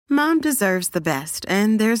Mom deserves the best,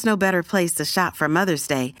 and there's no better place to shop for Mother's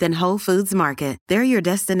Day than Whole Foods Market. They're your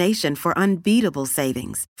destination for unbeatable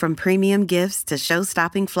savings, from premium gifts to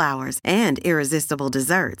show-stopping flowers and irresistible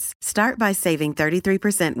desserts. Start by saving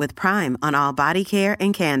 33% with Prime on all body care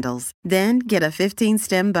and candles. Then get a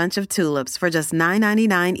 15-stem bunch of tulips for just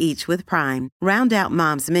 $9.99 each with Prime. Round out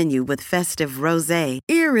Mom's menu with festive rosé,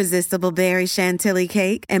 irresistible berry chantilly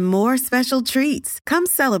cake, and more special treats. Come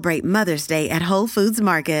celebrate Mother's Day at Whole Foods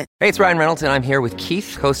Market. Hey, it's Ryan Reynolds, and I'm here with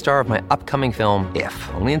Keith, co-star of my upcoming film, If,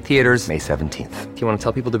 only in theaters May 17th. Do you want to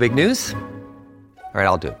tell people the big news? All right,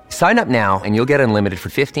 I'll do it. Sign up now and you'll get unlimited for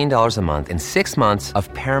 $15 a month and 6 months of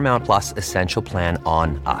Paramount Plus Essential Plan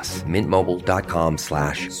on us.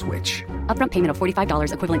 MintMobile.com/switch. Upfront payment of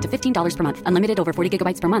 $45 equivalent to $15 per month. Unlimited over 40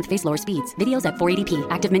 gigabytes per month. Face lower speeds. Videos at 480p.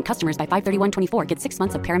 Active Mint customers by 531.24 get 6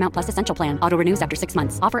 months of Paramount Plus Essential Plan. Auto renews after 6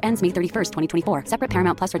 months. Offer ends May 31st, 2024. Separate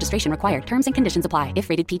Paramount Plus registration required. Terms and conditions apply if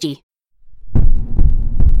rated PG.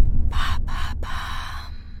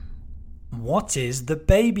 What is the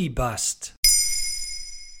baby bust?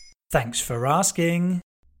 Thanks for asking.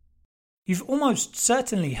 You've almost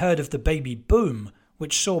certainly heard of the baby boom,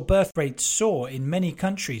 which saw birth rates soar in many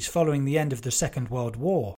countries following the end of the Second World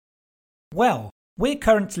War. Well, we're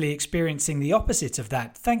currently experiencing the opposite of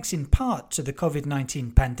that, thanks in part to the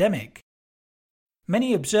COVID-19 pandemic.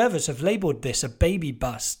 Many observers have labelled this a baby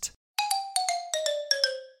bust.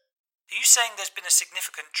 Are you saying there's been a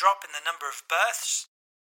significant drop in the number of births?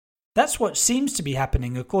 That's what seems to be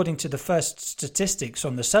happening according to the first statistics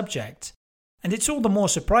on the subject, and it's all the more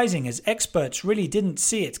surprising as experts really didn't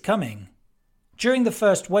see it coming. During the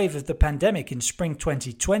first wave of the pandemic in spring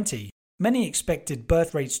 2020, many expected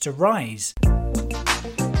birth rates to rise.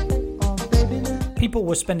 People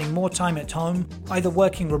were spending more time at home, either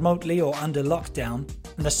working remotely or under lockdown,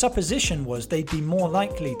 and the supposition was they'd be more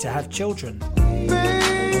likely to have children.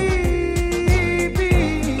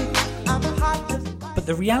 But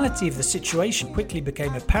the reality of the situation quickly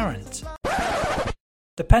became apparent.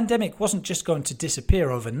 The pandemic wasn't just going to disappear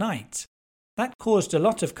overnight. That caused a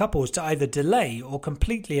lot of couples to either delay or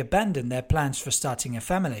completely abandon their plans for starting a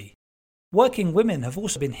family. Working women have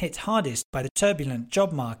also been hit hardest by the turbulent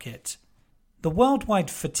job market. The worldwide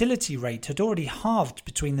fertility rate had already halved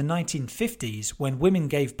between the 1950s, when women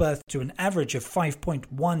gave birth to an average of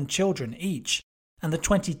 5.1 children each, and the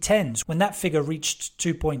 2010s, when that figure reached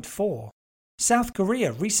 2.4. South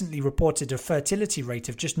Korea recently reported a fertility rate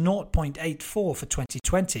of just 0.84 for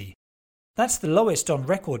 2020. That's the lowest on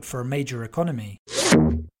record for a major economy.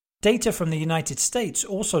 Data from the United States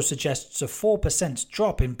also suggests a 4%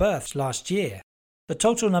 drop in births last year. The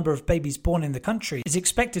total number of babies born in the country is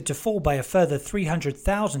expected to fall by a further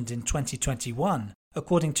 300,000 in 2021,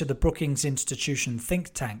 according to the Brookings Institution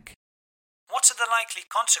think tank. What are the likely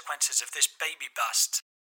consequences of this baby bust?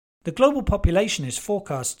 The global population is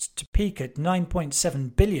forecast to peak at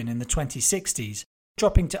 9.7 billion in the 2060s,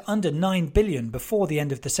 dropping to under 9 billion before the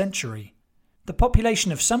end of the century. The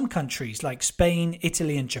population of some countries like Spain,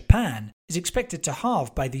 Italy and Japan is expected to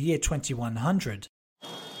halve by the year 2100.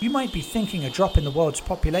 You might be thinking a drop in the world's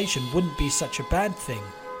population wouldn't be such a bad thing,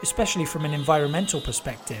 especially from an environmental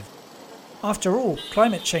perspective. After all,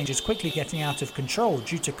 climate change is quickly getting out of control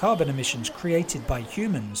due to carbon emissions created by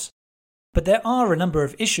humans. But there are a number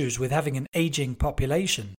of issues with having an aging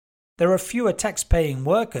population. There are fewer tax-paying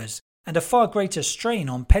workers and a far greater strain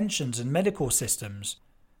on pensions and medical systems.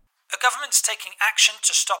 Are governments taking action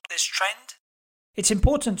to stop this trend? It's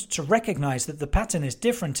important to recognise that the pattern is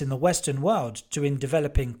different in the Western world to in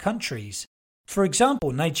developing countries. For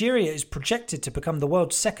example, Nigeria is projected to become the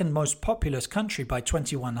world's second most populous country by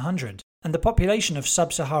 2100, and the population of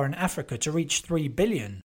sub-Saharan Africa to reach 3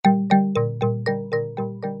 billion.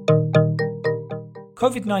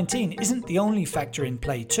 COVID-19 isn't the only factor in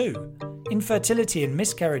play too. Infertility and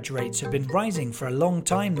miscarriage rates have been rising for a long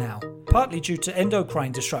time now, partly due to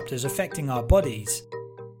endocrine disruptors affecting our bodies.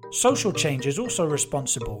 Social change is also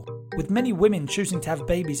responsible, with many women choosing to have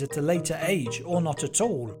babies at a later age or not at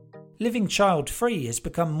all. Living child-free has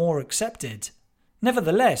become more accepted.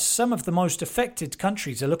 Nevertheless, some of the most affected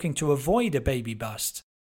countries are looking to avoid a baby bust.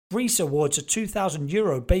 Greece awards a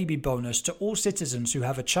 €2,000 baby bonus to all citizens who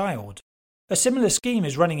have a child. A similar scheme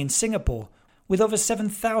is running in Singapore, with over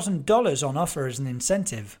 $7,000 on offer as an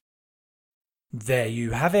incentive. There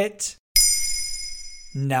you have it.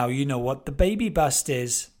 Now you know what the baby bust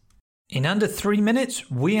is. In under 3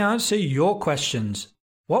 minutes, we answer your questions.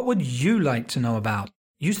 What would you like to know about?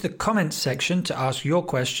 Use the comments section to ask your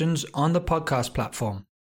questions on the podcast platform.